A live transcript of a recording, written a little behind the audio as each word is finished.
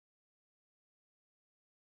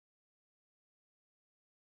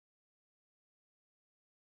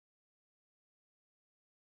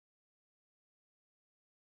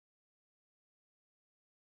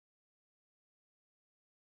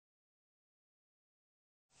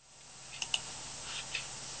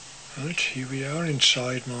Right, here we are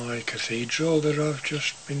inside my cathedral that I've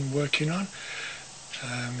just been working on.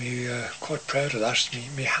 Quite proud of that.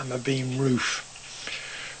 My hammer beam roof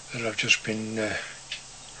that I've just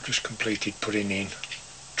completed putting in.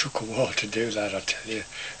 Took a while to do that, I tell you.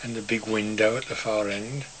 And the big window at the far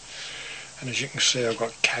end. And as you can see, I've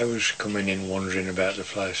got cows coming in, wandering about the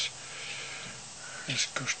place.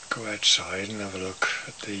 Let's just go outside and have a look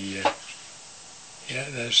at the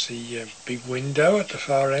there's the big window at the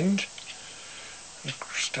far end, a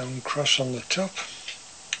stone cross on the top.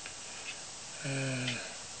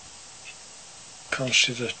 Can't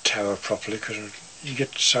see the tower properly because you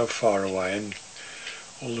get so far away and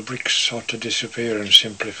all the bricks start to disappear and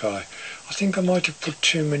simplify. I think I might have put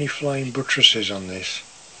too many flying buttresses on this,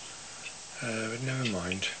 but never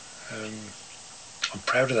mind. I'm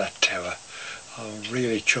proud of that tower. I'm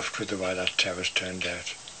really chuffed with the way that tower's turned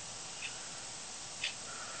out.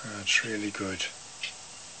 That's really good.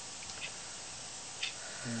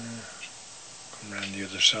 Come round the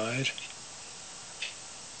other side.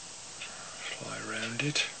 Fly round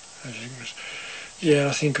it. As you can see. Yeah,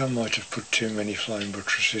 I think I might have put too many flying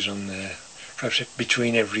buttresses on there. Perhaps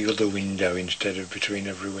between every other window instead of between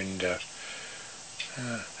every window.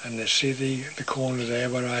 And let's see the corner there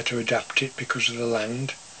where I had to adapt it because of the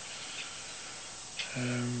land.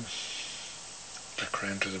 Back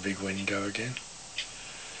round to the big window again.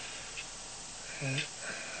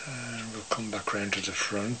 And we'll come back round to the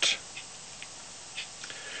front.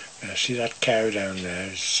 Now see that cow down there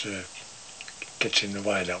gets in the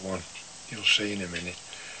way, that one. You'll see in a minute.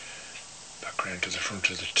 Back round to the front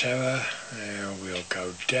of the tower. Now we'll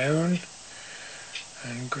go down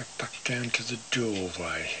and go back down to the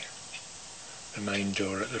doorway. The main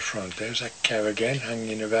door at the front. There's that cow again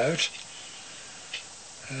hanging about.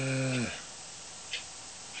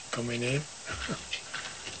 Coming in.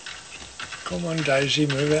 Come on, Daisy,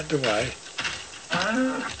 move out the way.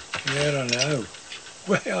 Yeah, I know.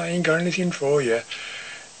 Well, I ain't got anything for you.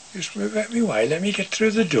 Just move out my way, let me get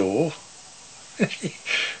through the door.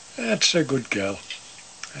 That's a good girl.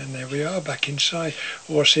 And there we are, back inside.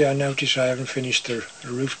 Oh, see, I notice I haven't finished the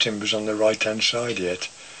roof timbers on the right-hand side yet.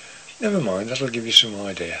 Never mind, that'll give you some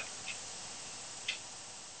idea.